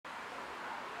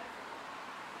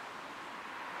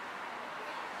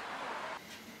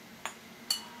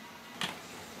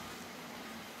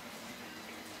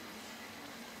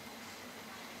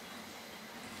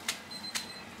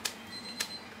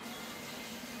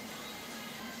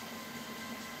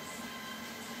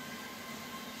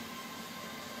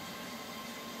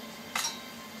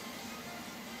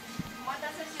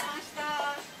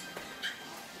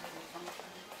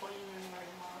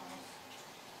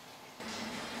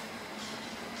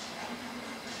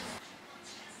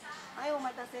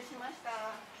たせしまし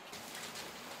た。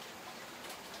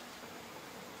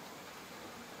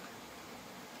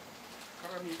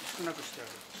辛み少なくしてあ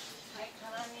る。はい、辛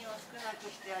みを少なく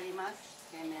してあります。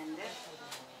つけ麺です。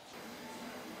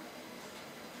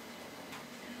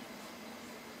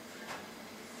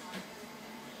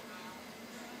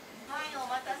はい、お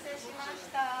待たせしまし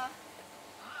た。は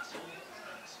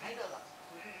い、どうぞ。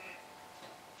は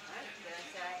い、いってらっ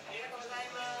しゃい。ありがとうござい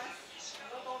ます。あ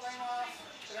りがとうございます。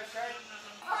いってらっしゃい。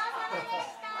はい、あ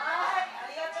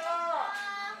りがとう。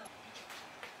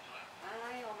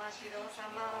はい、お待ちどうさ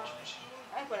ま。は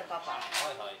い、これパパ。は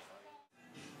いはい。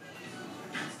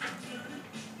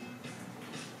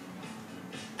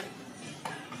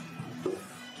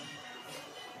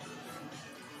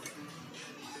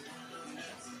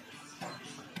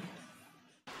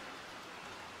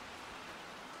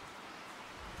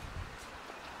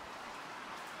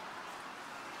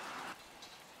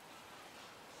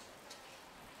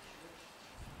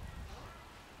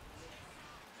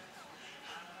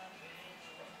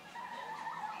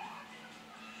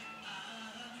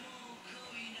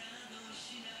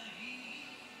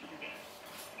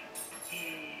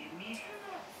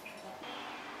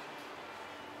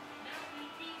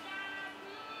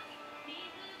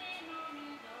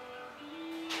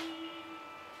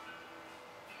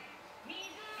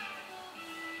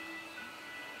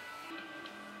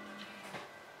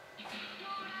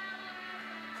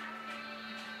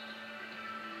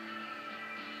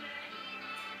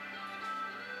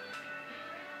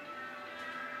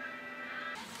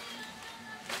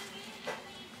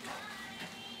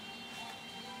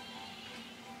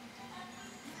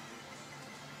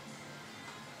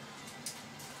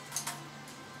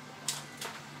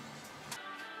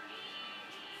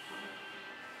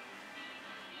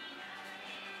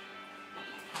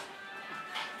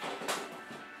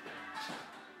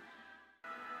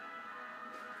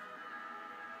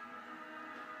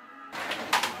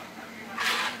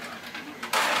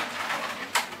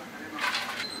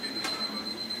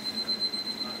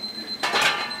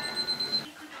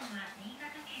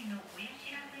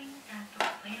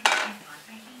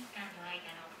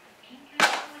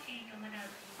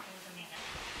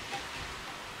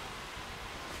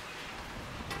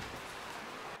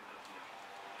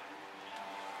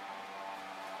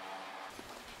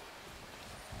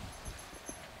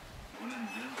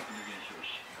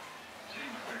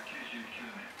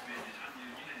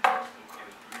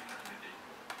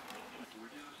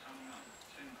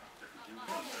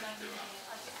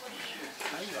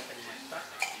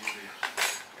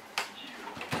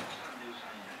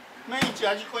麺1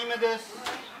味濃いめです。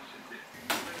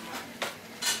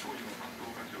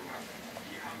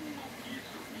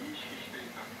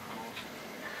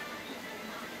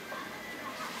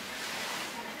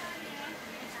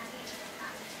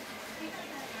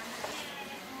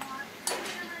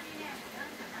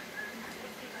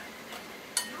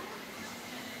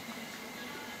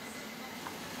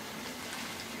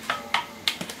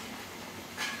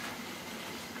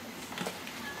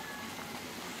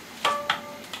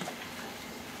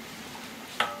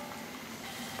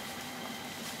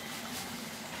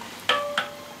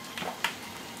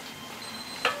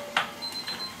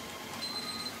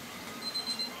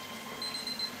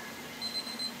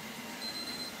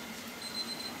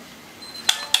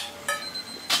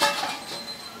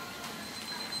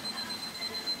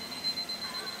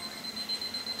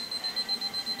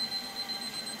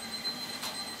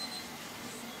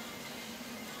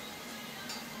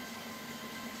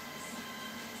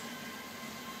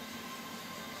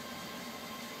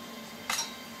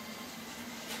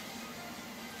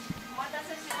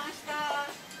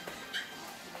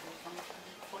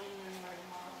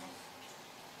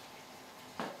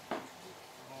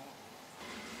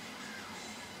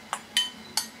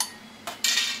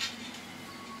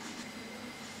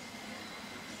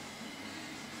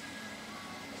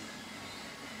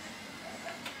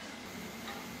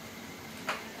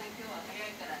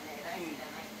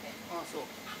そう。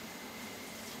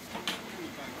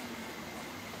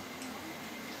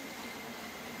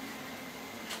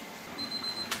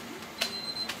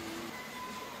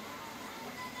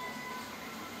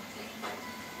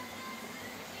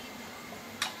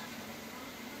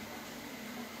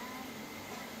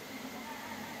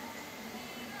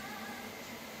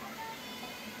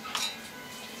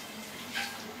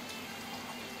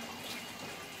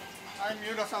はい、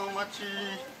三浦さんお待ち。はい、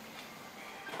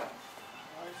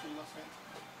すみません。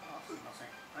すみません。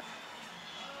はい。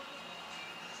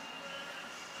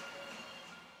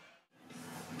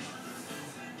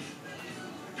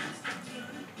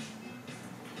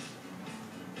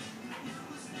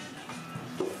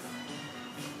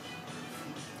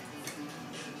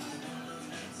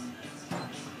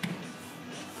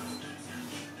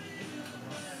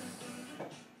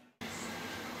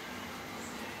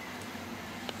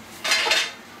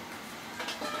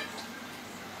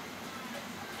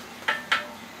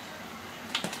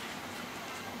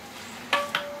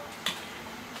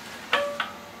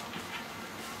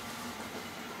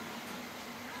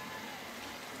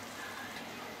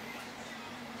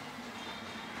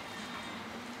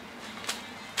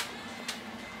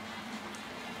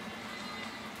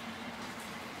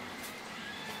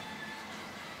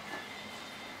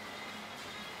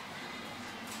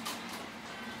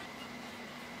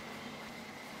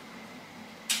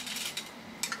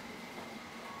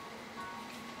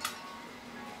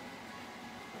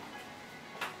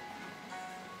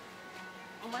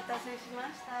待たせしま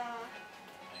した。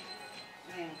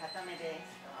麺固めで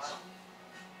す。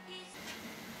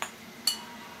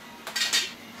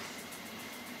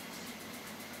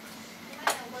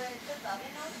これちょっと揚げ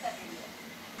直してあげるよ。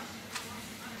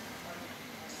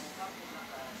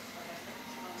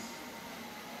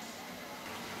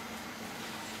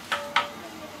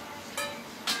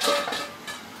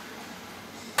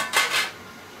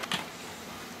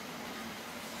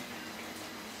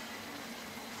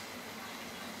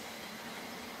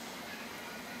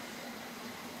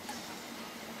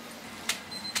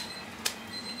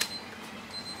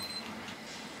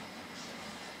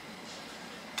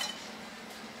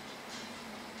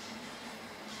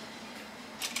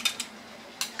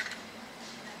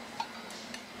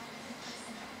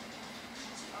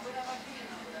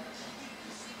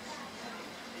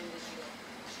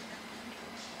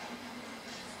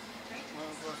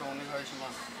お願いし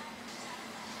ます。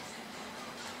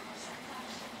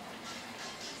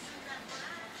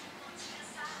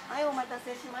はい、お待た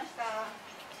せしました。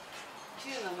中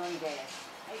ののりです。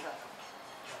はい、どうぞ。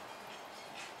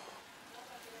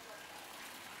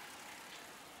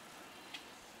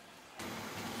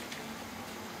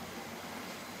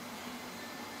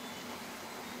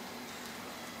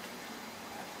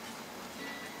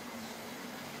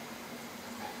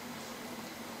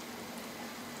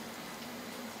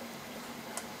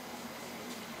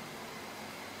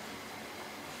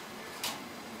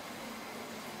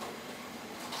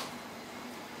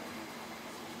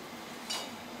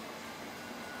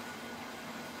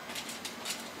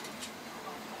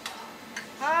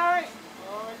はい。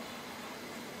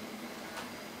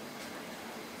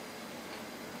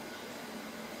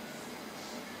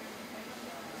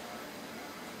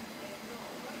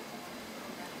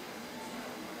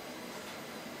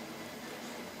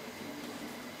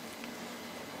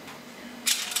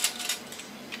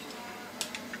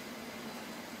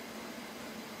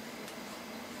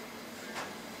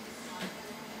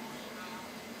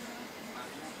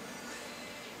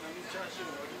チャーシュー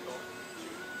のりと。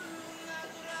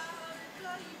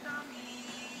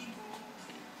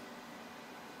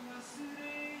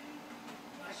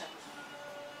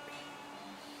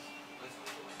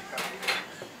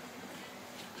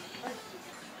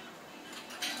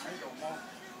はい、どうも。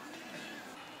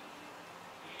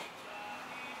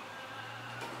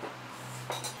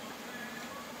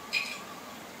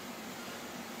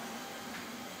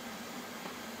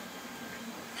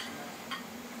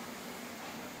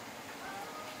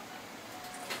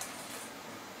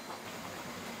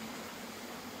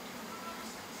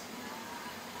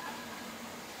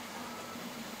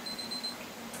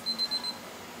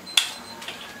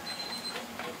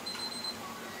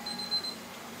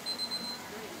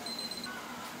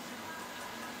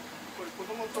これ子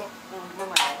供とママのママ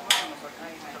の先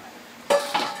に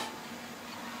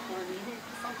これ2分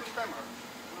3分タイムある。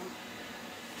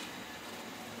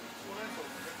ほうれん草で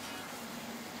すね。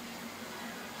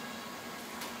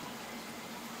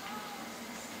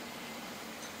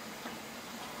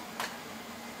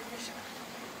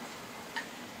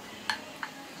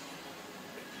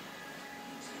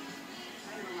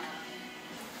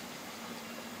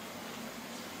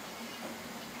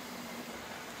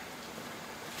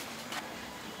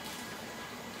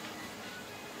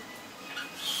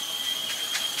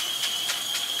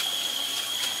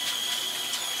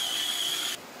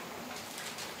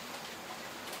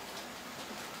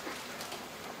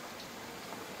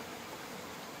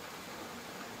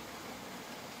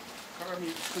辛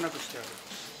み少なくしてある。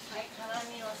はい、辛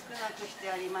みを少なくして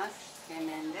あります。つけ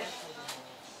麺です。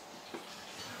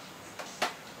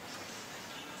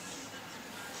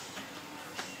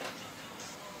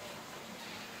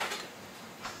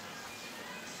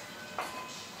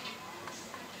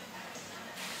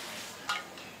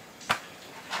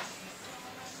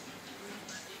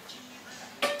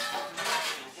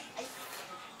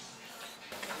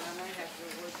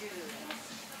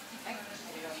はい、あ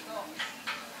りがとう。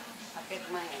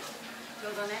800万円。ちょ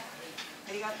うどね。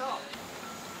ありがとう。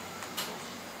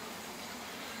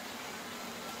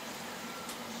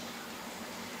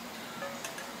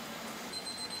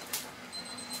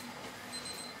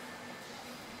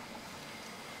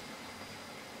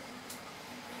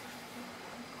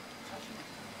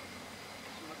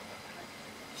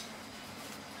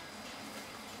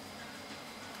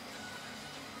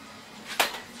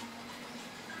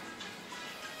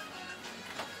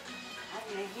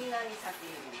ネギナに先入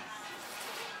れます。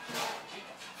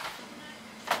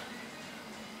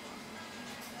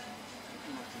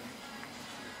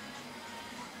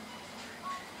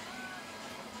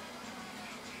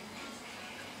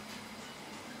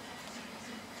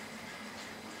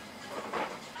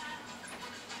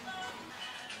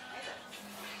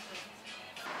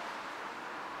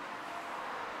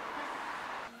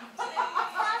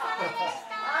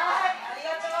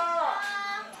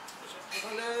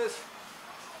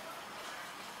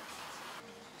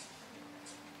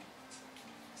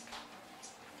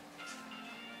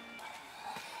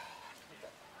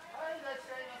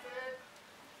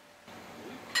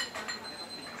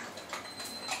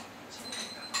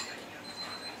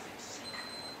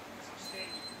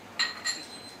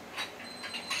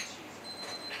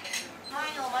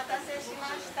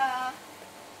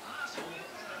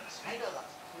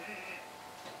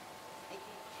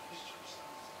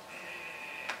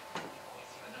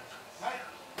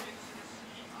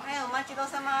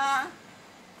様。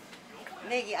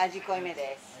ネギ味濃いめ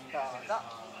です。どうぞ。は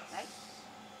い。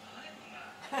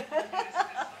はい、いって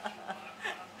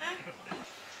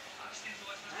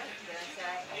らっし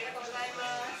ゃい。ありがとうござい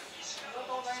ます。ありが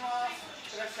とうございます。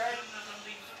いらっしゃい。は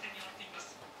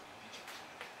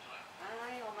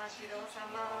い、お待ちどうさ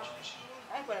ま。は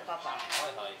い、これパパ。は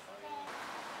いはい。